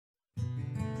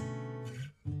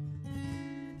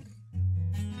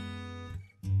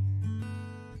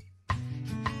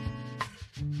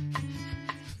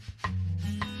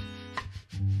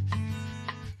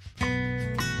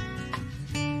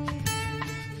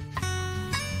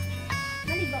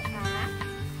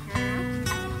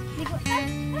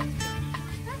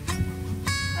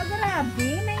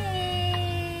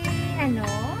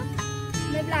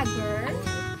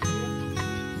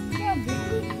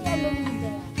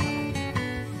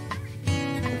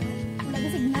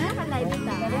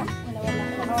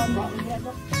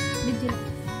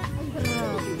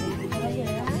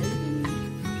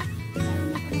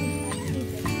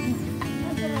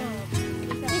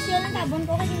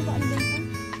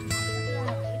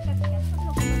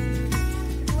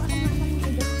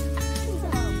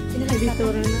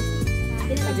Dito rin na.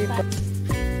 Dito.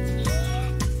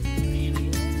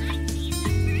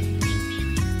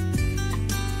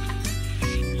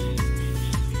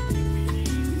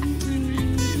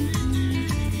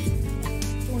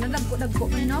 Kung nagko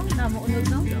man no, namuunod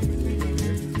no.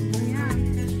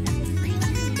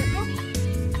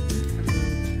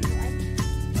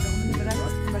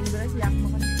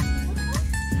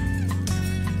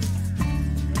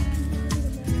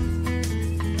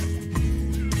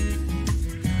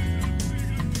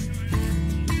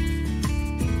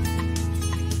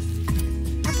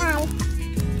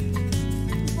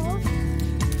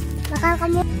 Bakal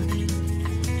kamu.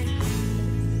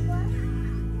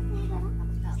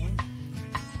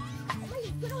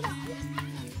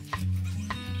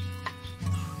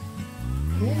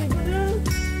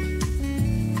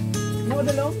 Ano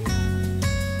dalo?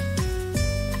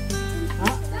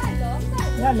 Ha?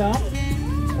 Dalo?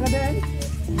 Ano din?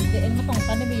 Diin mo tong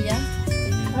kanibiya.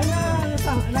 Ay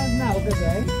na, okay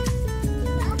guys.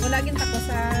 Wala gin tako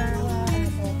sa ano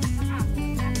to.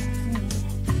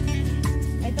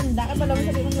 Ay tanda ka pala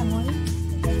sa limang lamon.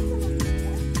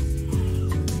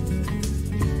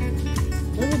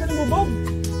 Ano ito mo Bob?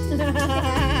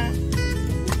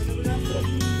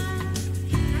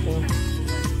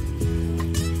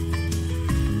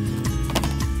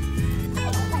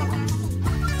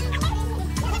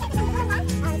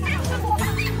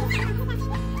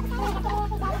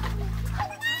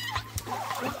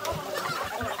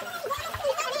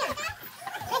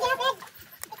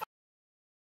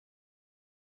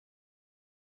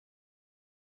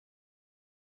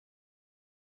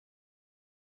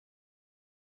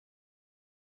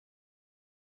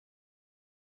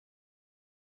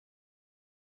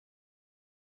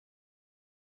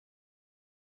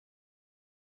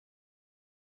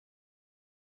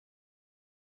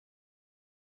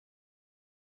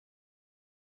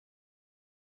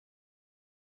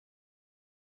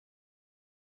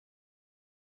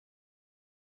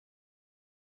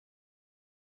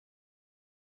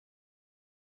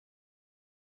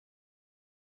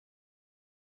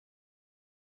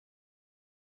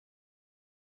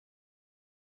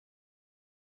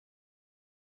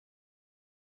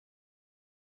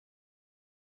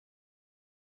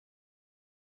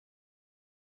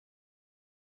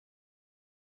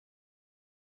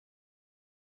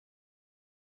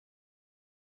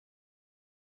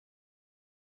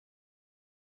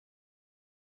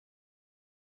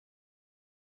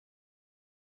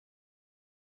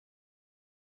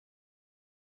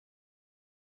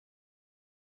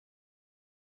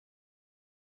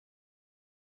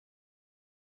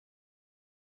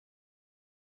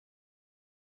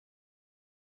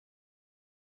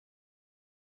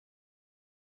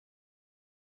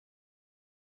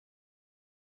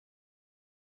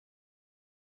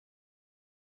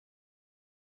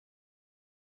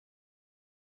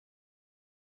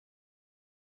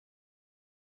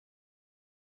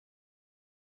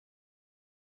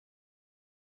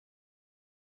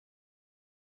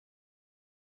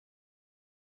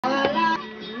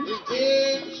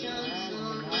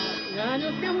 Ano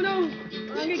siya mo lang?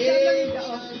 Ang gigla lang ito.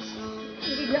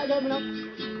 Gigla daw mo lang.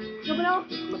 Ikaw mo lang?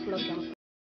 Maklog lang.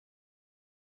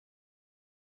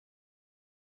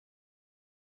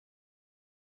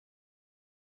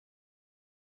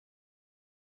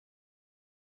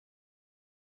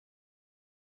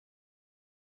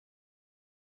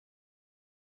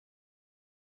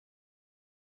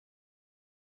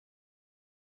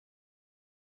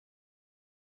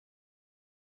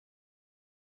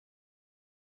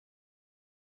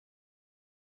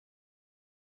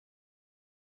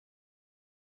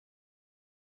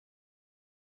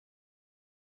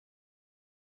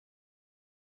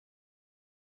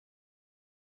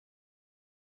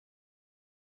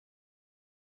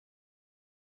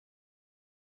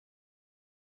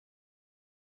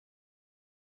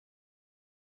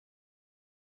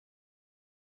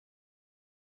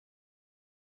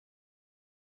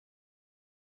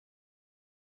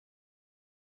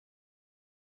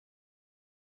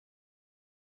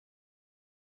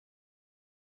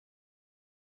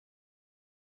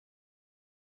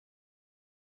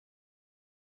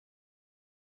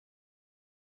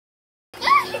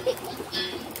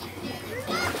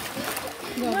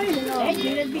 Eh,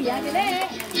 gilid biya, gilid.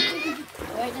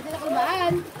 Uy, nasa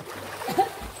nakulbaan.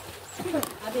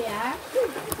 Abi ya.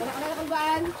 Wala ka na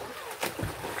nakulbaan.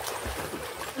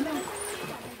 Ano?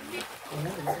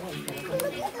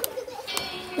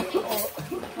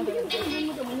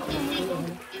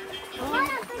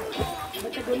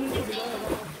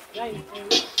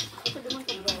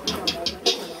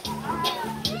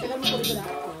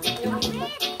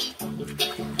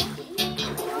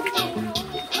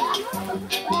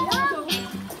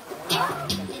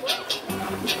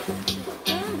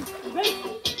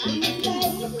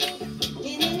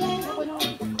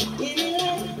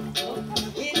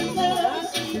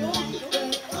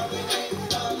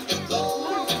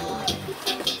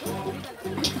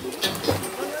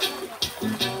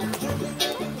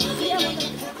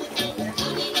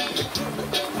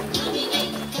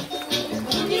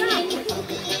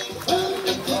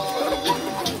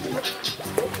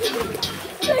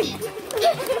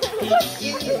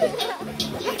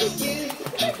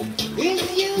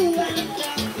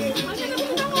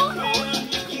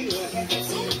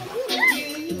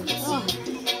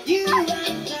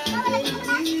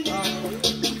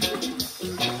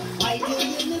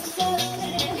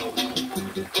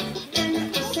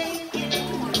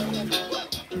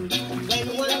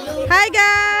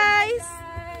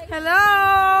 Hello!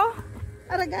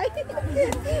 Aragay!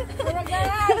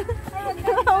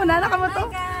 Una na ka mo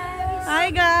to? Hi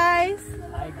guys!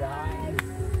 Hi guys.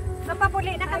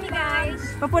 Papuli na kami guys.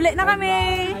 Papuli na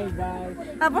kami! Hi guys.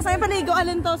 Tapos ay paligo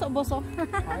alin to sa uboso.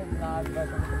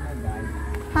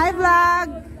 Hi vlog.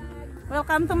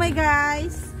 Welcome to my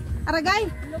guys. Hi vlog! Welcome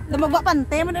to my guys! Aragay! Lumagwa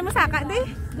pante mo na masaka di!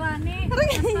 Gani.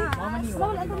 Aragay! Mama niyo.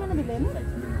 Wala ito na nabilin?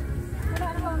 Wala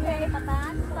na kami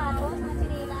patan, sapatos, mga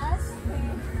sinilas.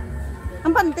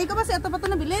 Ang pante ko kasi ito pa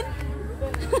ito nabilin?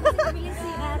 Bilis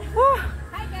CR.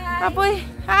 Hi guys. Apoy!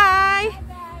 Hi!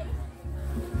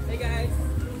 Hey guys.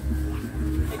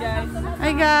 Hey guys. Hi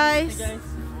guys!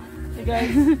 Hey guys.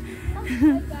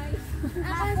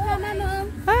 Akas mama mo.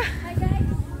 Ah, Hi guys.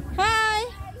 hi!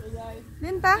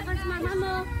 Linta? Akas mama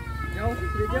mo. Yo,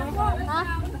 video. Ha?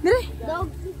 Dili! Dog.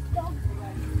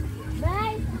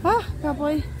 Bye. Ah,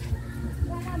 kapoy.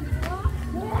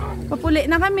 Papuli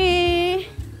na kami.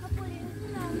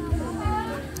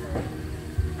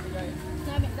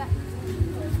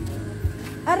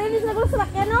 Arilis na ko sa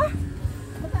lakyan, no?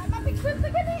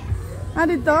 Ah,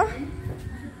 dito?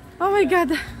 Oh my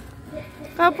God.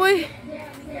 Kapoy.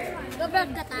 Dobrog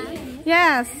ka ta?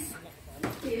 Yes.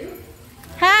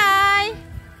 Hi!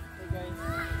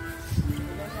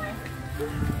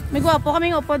 May gwapo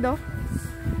kaming upo, do.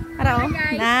 Ara, oh.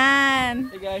 Nan.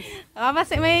 Hey guys. Ah,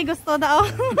 basta may gusto daw.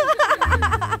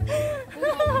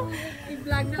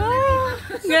 I-vlog na. Ah,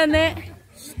 gani.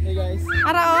 Hey guys.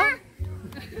 Ara, oh.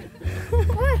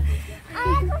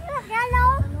 Hello.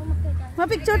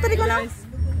 Ma-picture tadi ko na.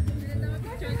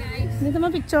 Dito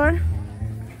ma-picture.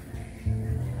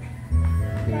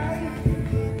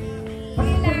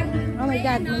 Oh my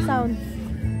God, may sound.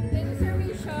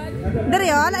 Dari,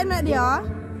 oh. Lain na di, oh.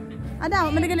 Ada,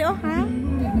 managali, oh. Ha?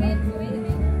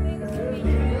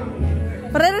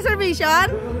 Pre-reservation?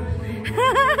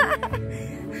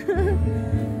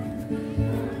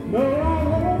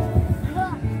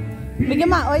 Bigyan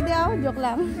maoy di ako, joke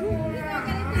lang.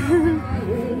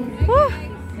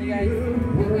 Hey guys.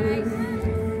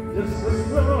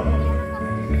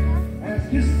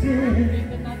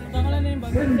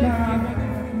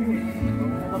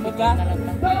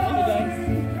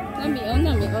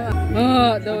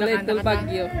 Oh, the little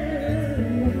bagyo.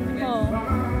 Oh.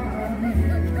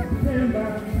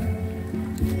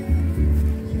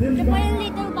 Ito pa yung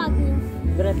little bag niyo.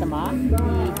 Diretso ma?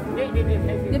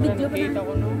 Nabidyo pa na.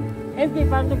 Ko no. FK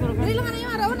paano to pero? Dali lang na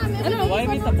yung araw namin. Ano? Why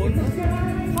may sabon?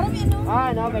 Parang ano? Ah,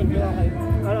 no, medyo okay.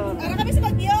 Ano? Para kami sa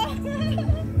Bagyo.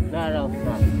 Laro.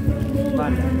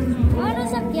 Pan. Ano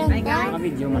sakyan ka?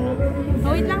 Video man na.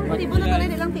 Oh, wait lang. Tipon na tanay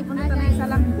lang. Tipon na tanay isa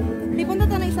lang. Tipon na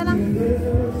tanay isa lang.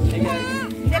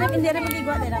 Hindi rin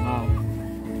magigwa nila. Oh.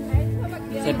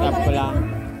 Set up ko lang.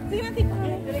 Sige na, tipon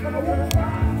na.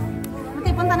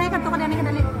 Tipon tanay. Kanto ka na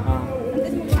kadali. Oh.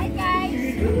 Hi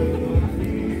guys.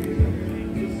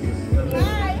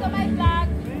 Hi to my vlog.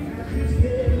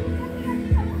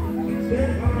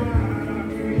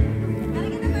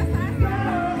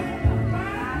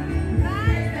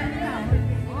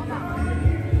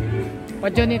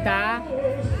 What Jonita?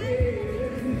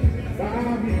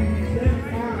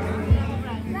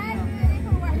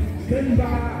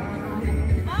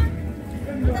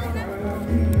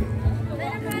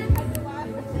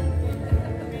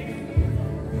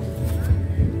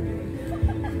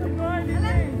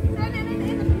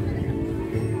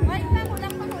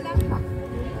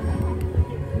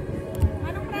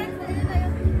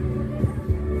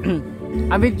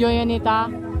 A video yan nita.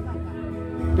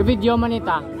 Ke video man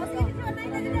nita.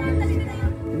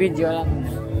 Video lang.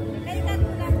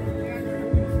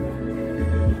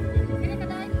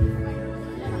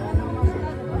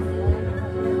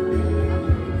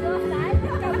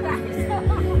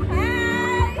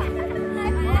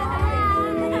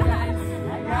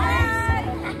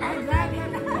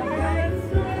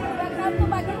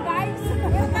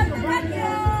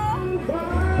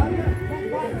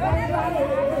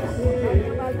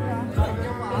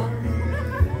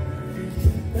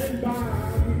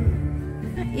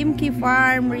 Imki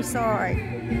Farm Resort.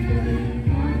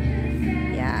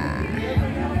 Yeah.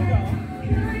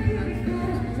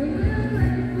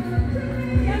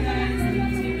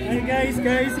 Hey guys.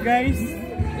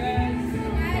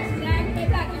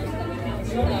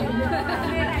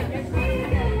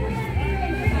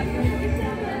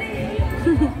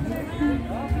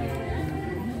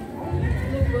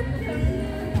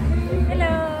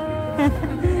 Hello.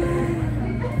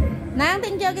 Nang,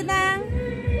 thank you Ginang.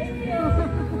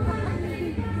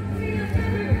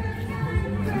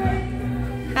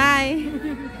 Hi.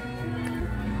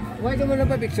 Why ka mo na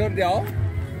pa picture di ako?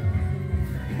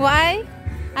 Why?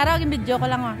 Araw yung video ko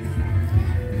lang, oh.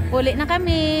 Uli na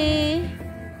kami.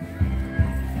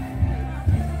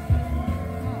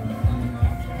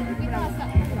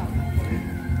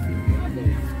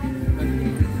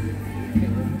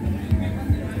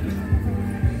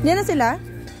 Diyan na sila?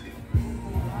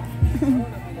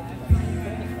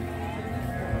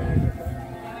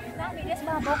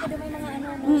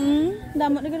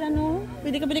 Damo na gila no.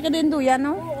 Pwede ka din duyan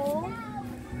no.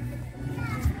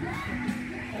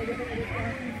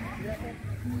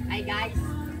 Hi guys.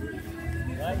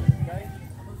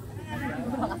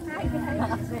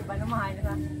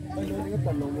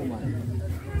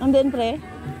 Ang din pre.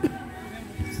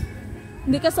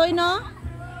 Hindi kasoy no?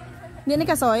 Hindi ni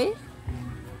kasoy?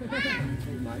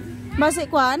 Basi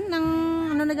kwan ng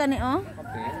ano na gani oh?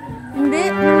 Hindi.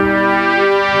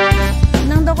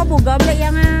 Nang daw ka buga bala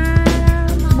yang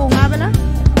bunga bala.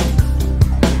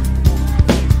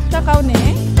 Kakao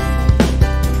ni.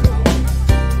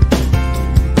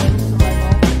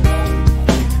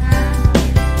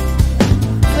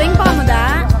 Swing pa mo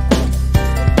da.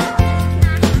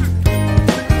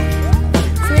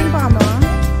 Swing pa mo.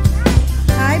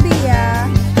 Hi Bia.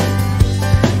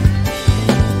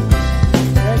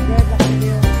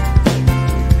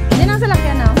 Hindi nang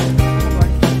salakyan na.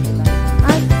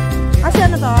 Asya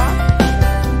na to?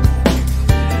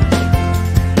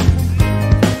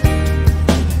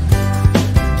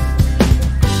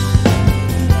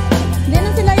 Hindi na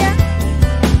sila yan.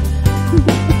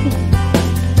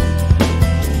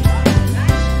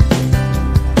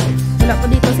 Wala pa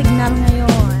dito signal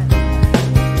ngayon.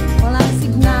 Walang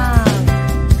signal.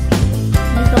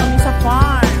 Dito kami sa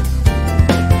farm.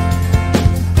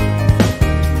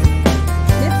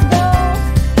 Let's go!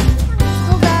 Let's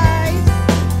go guys!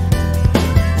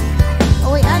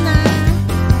 Uwi Ana!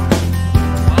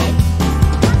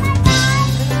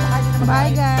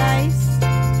 Bye guys!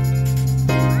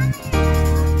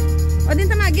 O din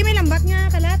tamagi, may lambat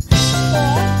nga kalat.